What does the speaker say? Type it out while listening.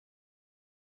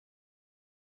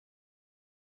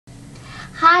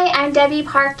Hi, I'm Debbie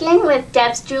Parkin with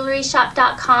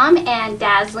DebsJewelryShop.com and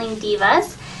Dazzling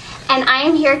Divas, and I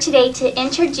am here today to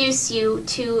introduce you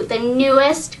to the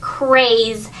newest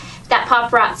craze that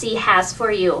Paparazzi has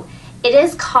for you. It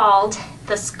is called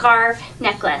the scarf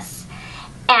necklace,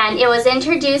 and it was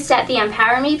introduced at the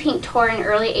Empower Me Pink tour in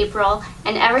early April,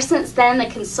 and ever since then the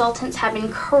consultants have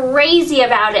been crazy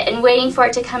about it and waiting for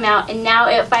it to come out, and now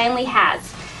it finally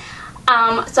has.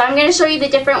 So I'm going to show you the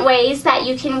different ways that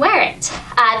you can wear it.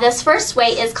 This first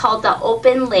way is called the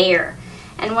open layer.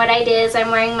 And what I did is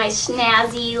I'm wearing my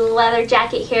snazzy leather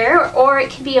jacket here, or it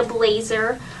could be a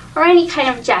blazer or any kind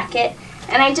of jacket.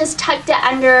 And I just tucked it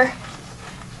under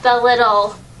the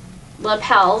little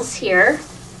lapels here.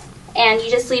 And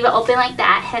you just leave it open like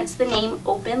that, hence the name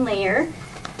open layer.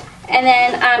 And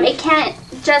then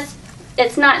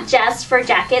it's not just for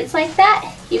jackets like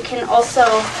that. You can also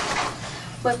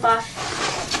whip off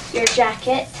your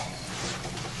jacket,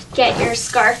 get your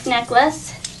scarf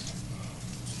necklace,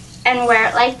 and wear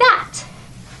it like that.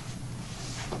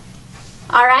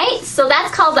 Alright, so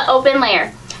that's called the open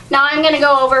layer. Now I'm going to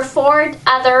go over 4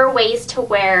 other ways to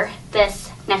wear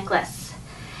this necklace.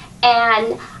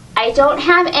 And I don't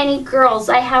have any girls,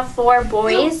 I have 4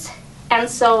 boys, and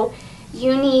so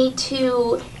you need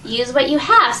to use what you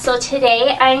have. So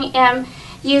today I am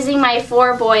using my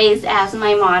 4 boys as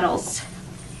my models.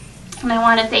 And I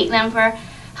want to thank them for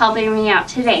helping me out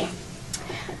today.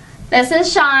 This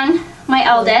is Sean, my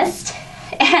eldest,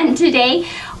 and today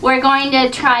we're going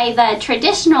to try the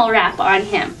traditional wrap on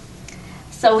him.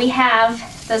 So we have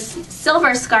this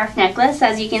silver scarf necklace.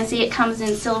 As you can see, it comes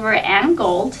in silver and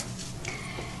gold.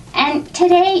 And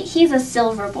today he's a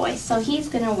silver boy, so he's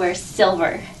going to wear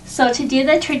silver. So to do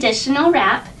the traditional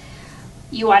wrap,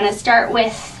 you want to start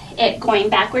with it going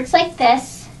backwards like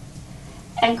this,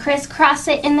 and crisscross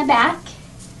it in the back,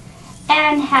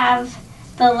 and have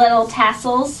the little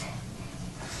tassels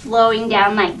flowing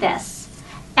down like this.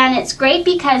 And it's great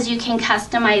because you can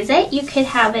customize it. You could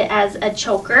have it as a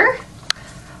choker,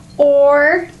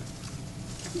 or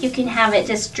you can have it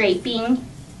just draping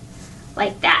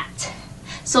like that.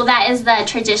 So that is the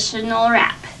traditional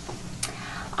wrap.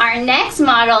 Our next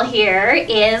model here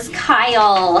is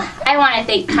Kyle. I want to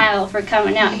thank Kyle for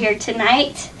coming out here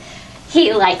tonight.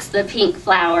 He likes the pink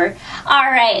flower.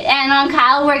 Alright, and on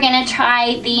Kyle we're going to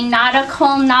try the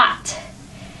nautical knot.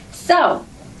 So,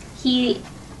 he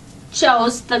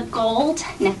chose the gold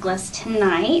necklace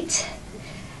tonight.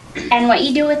 And what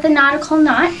you do with the nautical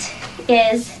knot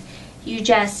is you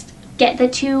just get the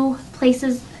two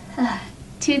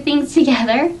things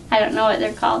together. I don't know what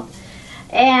they're called.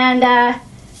 And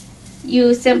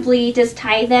you simply just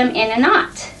tie them in a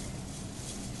knot.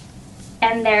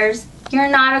 And there's your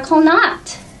nautical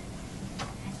knot.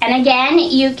 And again,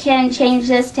 you can change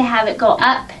this to have it go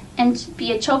up and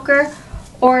be a choker,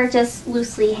 or just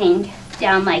loosely hang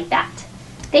down like that.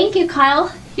 Thank you,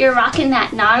 Kyle. You're rocking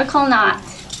that nautical knot.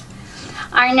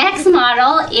 Our next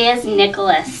model is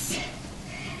Nicholas.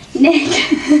 Nick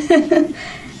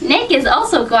is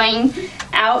also going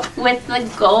out with the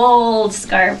gold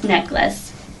scarf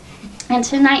necklace. And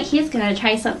tonight he's going to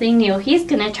try something new. He's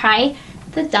going to try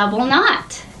the double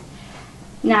knot.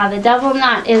 Now the double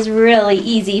knot is really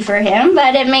easy for him,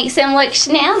 but it makes him look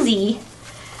snazzy.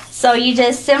 So you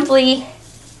just simply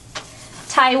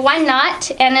tie one knot,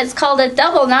 and it's called a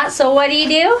double knot. So what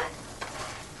do?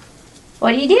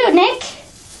 What do, Nick?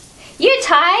 You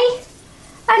tie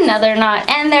another knot,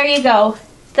 and there you go.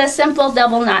 The simple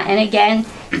double knot. And again,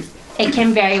 it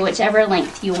can vary whichever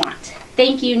length you want.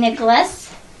 Thank you,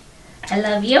 Nicholas. I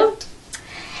love you.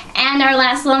 And our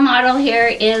last little model here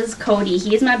is Cody.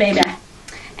 He's my baby.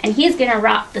 And he's going to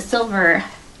rock the silver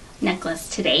necklace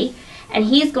today. And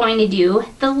he's going to do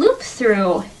the loop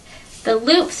through. The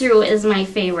loop through is my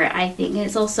favorite, I think.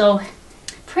 It's also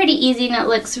pretty easy and it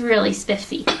looks really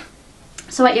spiffy.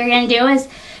 So what you're going to do is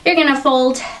you're going to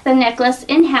fold the necklace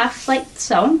in half like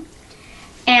so.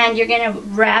 And you're going to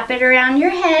wrap it around your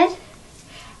head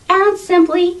and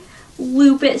simply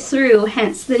loop it through.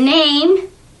 Hence the name,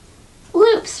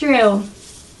 loop through.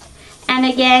 And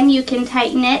again, you can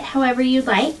tighten it however you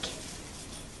like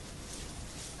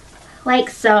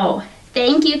so.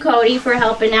 Thank you, Cody, for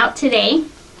helping out today.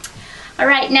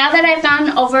 Alright, now that I've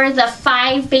gone over the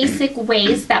 5 basic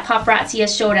ways that Paparazzi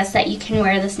has showed us that you can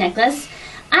wear this necklace,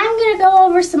 I'm going to go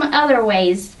over some other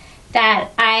ways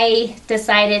that I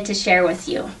decided to share with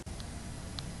you.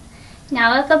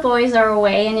 Now that the boys are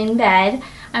away and in bed,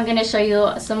 I'm going to show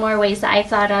you some more ways that I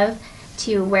thought of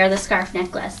to wear the scarf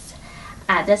necklace.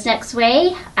 This next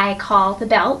way I call the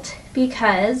belt,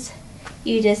 because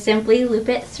you just simply loop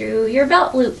it through your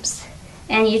belt loops,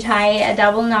 and you tie a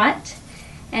double knot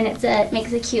and it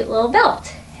makes a cute little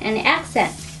belt and an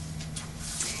accent.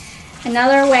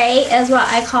 Another way is what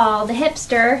I call the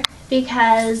hipster,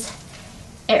 because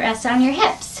it rests on your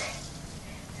hips.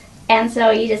 And so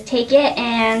you just take it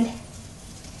and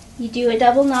you do a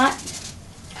double knot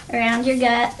around your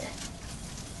gut.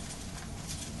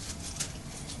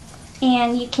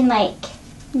 And you can like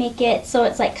make it so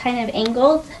it's like kind of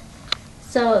angled,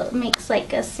 so it makes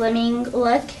like a slimming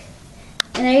look.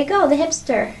 And there you go, the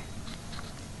hipster.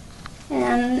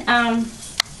 And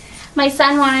my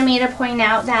son wanted me to point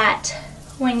out that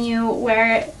when you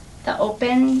wear it the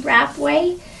open wrap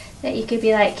way, that you could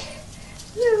be like,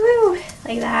 woo woo,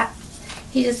 like that.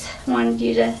 He just wanted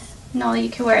you to know you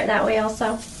can wear it that way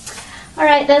also.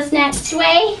 Alright, this next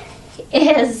way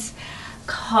is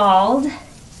called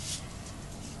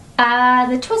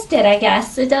the twisted, I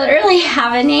guess. It doesn't really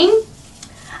have a name.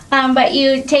 But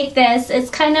you take this, it's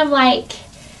kind of like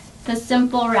the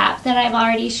simple wrap that I've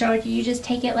already showed you. You just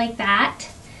take it like that,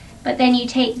 but then you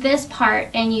take this part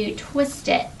and you twist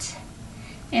it,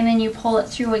 and then you pull it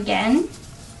through again.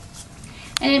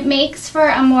 And it makes for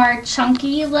a more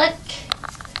chunky look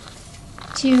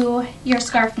to your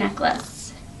scarf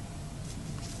necklace.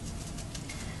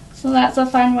 So that's a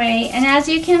fun way. And as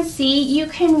you can see, you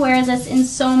can wear this in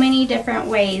so many different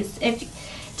ways.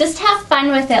 Just have fun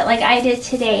with it like I did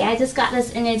today. I just got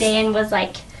this in a day and was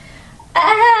like,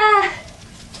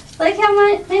 like how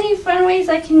many fun ways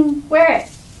I can wear it.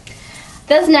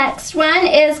 This next one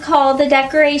is called the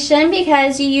decoration,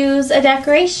 because you use a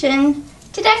decoration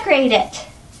to decorate it.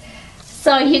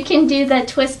 So you can do the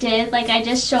twisted like I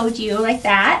just showed you, like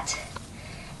that.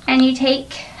 And you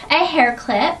take a hair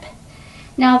clip.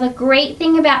 Now the great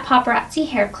thing about Paparazzi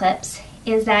hair clips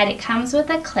is that it comes with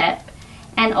a clip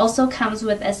and also comes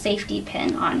with a safety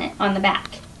pin on it, on the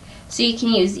back. So you can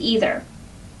use either.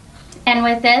 And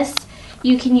with this,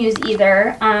 you can use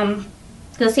either.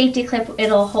 The safety clip,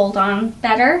 it'll hold on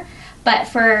better, but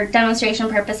for demonstration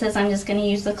purposes, I'm just going to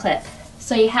use the clip.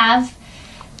 So you have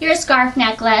your scarf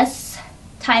necklace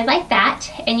tied like that,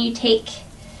 and you take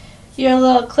your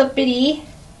little clippity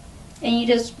and you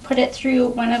just put it through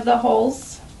one of the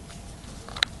holes.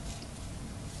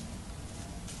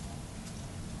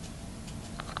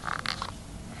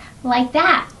 Like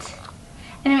that.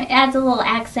 And it adds a little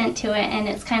accent to it, and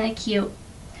it's kind of cute.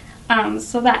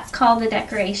 So that's called the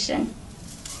decoration.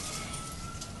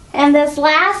 And this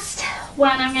last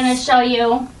one I'm going to show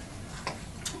you,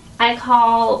 I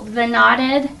call the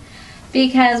knotted,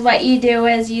 because what you do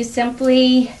is you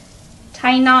simply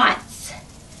tie knots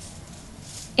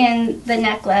in the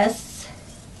necklace,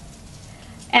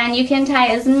 and you can tie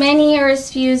as many or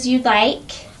as few as you'd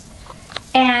like,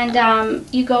 and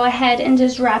you go ahead and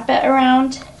just wrap it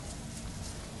around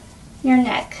your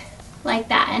neck like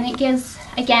that, and it gives,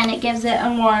 again, it gives it a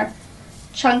more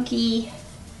chunky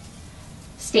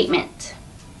statement.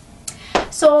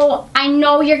 So I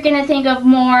know you're gonna think of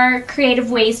more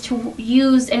creative ways to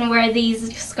use and wear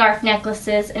these scarf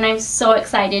necklaces, and I'm so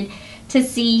excited to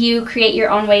see you create your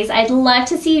own ways. I'd love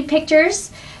to see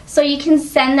pictures, so you can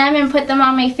send them and put them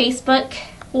on my Facebook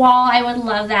wall. I would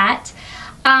love that.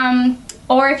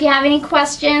 Or if you have any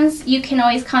questions, you can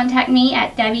always contact me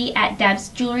at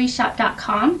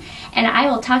Debbie@debsjewelryshop.com, and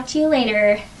I will talk to you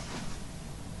later.